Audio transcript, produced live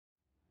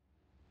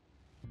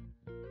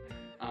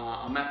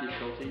I'm Matthew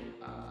Schulte.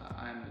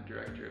 I'm the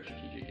Director of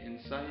Strategic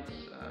Insights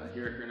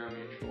here at Grinnell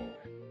Mutual.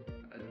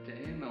 A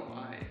day in the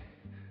life.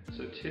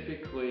 So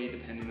typically,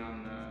 depending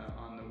on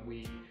the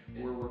week,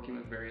 we're working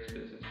with various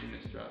business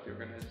units throughout the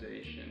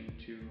organization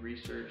to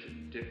research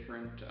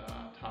different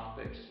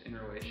topics in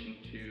relation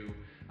to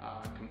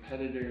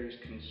competitors,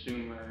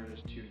 consumers,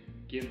 to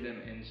give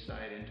them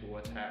insight into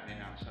what's happening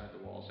outside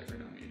the walls at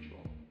Grinnell Mutual.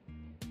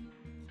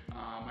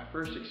 My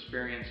first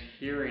experience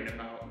hearing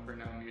about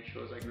Grinnell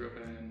Mutual is I grew up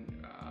in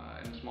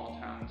a small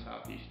town in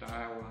southeast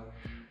Iowa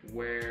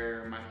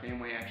where my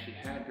family actually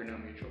had Grinnell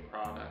Mutual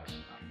products.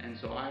 And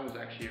so I was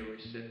actually a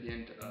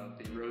recipient of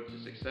the Road to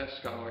Success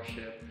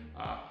Scholarship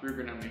through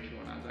Grinnell Mutual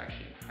when I was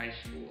actually in high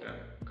school.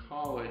 At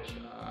college,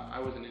 I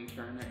was an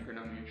intern at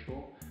Grinnell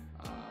Mutual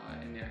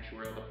in the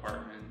actuarial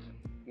department.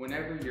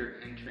 Whenever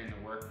you're entering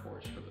the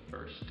workforce for the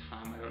first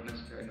time, I don't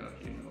necessarily know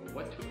if you know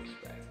what to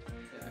expect.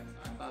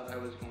 I thought I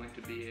was going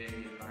to be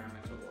an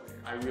environmental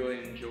lawyer. I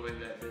really enjoyed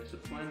that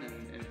discipline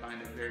and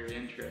find it very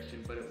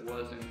interesting, but it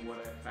wasn't what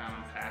I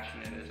found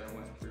passionate as I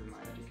went through my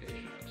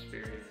educational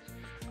experience.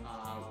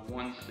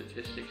 One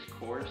statistics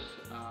course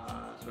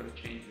sort of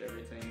changed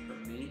everything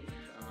for me.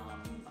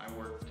 I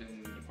worked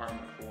in the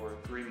department for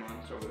 3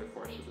 months over the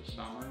course of the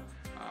summer.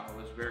 I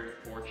was very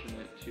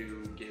fortunate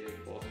to get a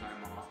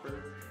full-time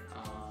offer,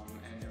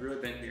 and I've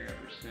really been here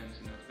ever since,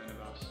 and it's been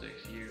about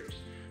 6 years.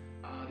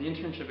 The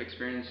internship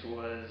experience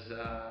was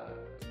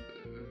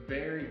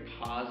very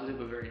positive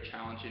but very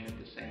challenging at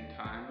the same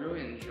time.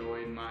 Really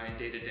enjoyed my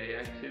day-to-day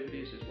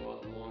activities as well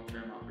as the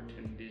long-term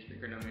opportunities that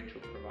Grinnell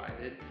Mutual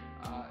provided.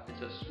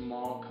 It's a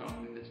small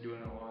company that's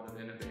doing a lot of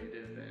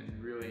innovative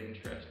and really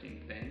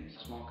interesting things.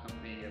 A small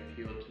company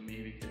appealed to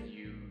me because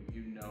you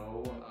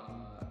know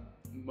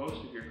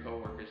most of your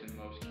coworkers in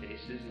most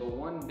cases. So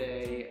one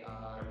day,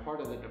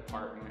 part of the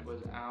department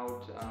was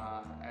out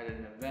at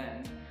an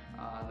event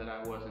that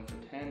I wasn't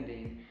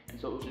attending, and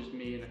so it was just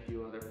me and a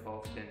few other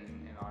folks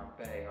in our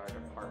bay, our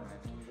department.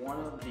 One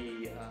of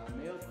the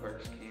mail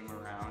clerks came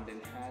around and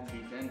had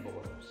these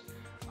envelopes,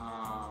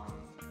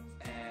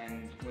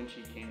 and when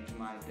she came to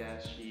my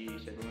desk, she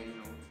said, well, you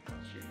know,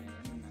 what's your name?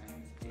 And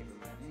I gave her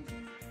my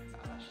name.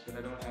 She said,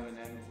 I don't have an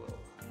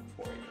envelope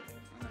for you.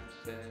 And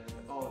I said,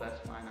 oh, that's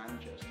fine, I'm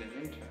just an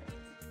intern.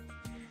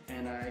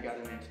 And I got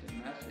an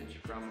instant message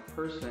from a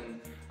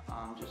person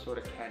just sort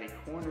of catty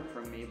corner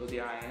from me, but the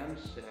IM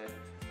said,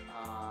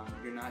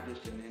 you're not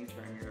just an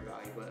intern, you're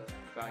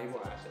a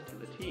valuable asset to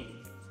the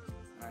team.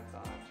 And I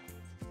thought,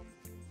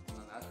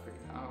 well, that's pretty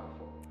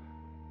powerful.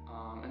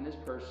 And this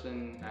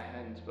person I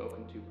hadn't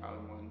spoken to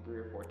probably more than 3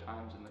 or 4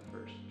 times in the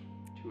first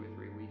 2 or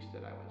 3 weeks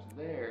that I was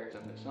there.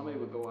 And that somebody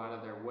would go out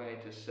of their way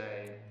to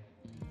say,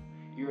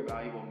 you're a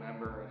valuable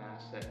member and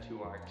asset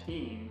to our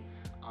team,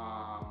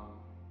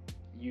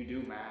 you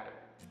do matter.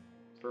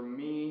 For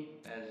me,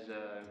 as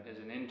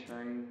an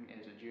intern,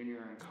 as a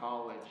junior in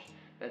college,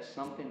 that's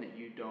something that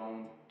you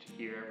don't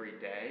hear every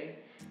day,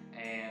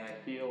 and I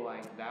feel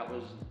like that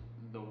was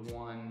the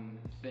one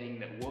thing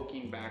that,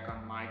 looking back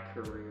on my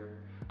career,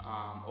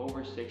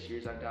 over 6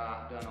 years I've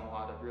done a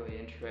lot of really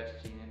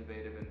interesting,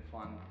 innovative, and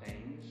fun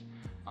things,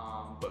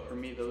 but for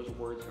me those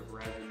words have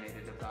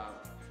resonated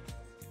about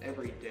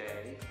every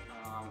day,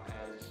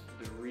 as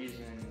the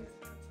reason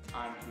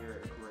I'm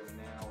here at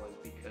Grinnell is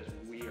because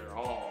we are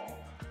all,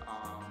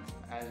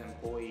 as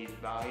employees,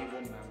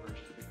 valuable members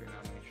to the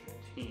Grinnell Mutual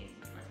team.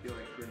 I feel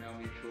like Grinnell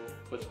Mutual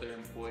puts their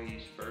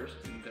employees first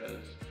and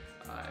does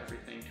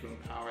everything to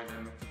empower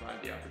them and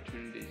provide the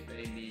opportunities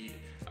they need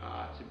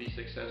to be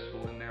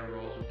successful in their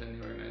roles within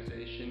the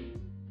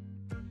organization.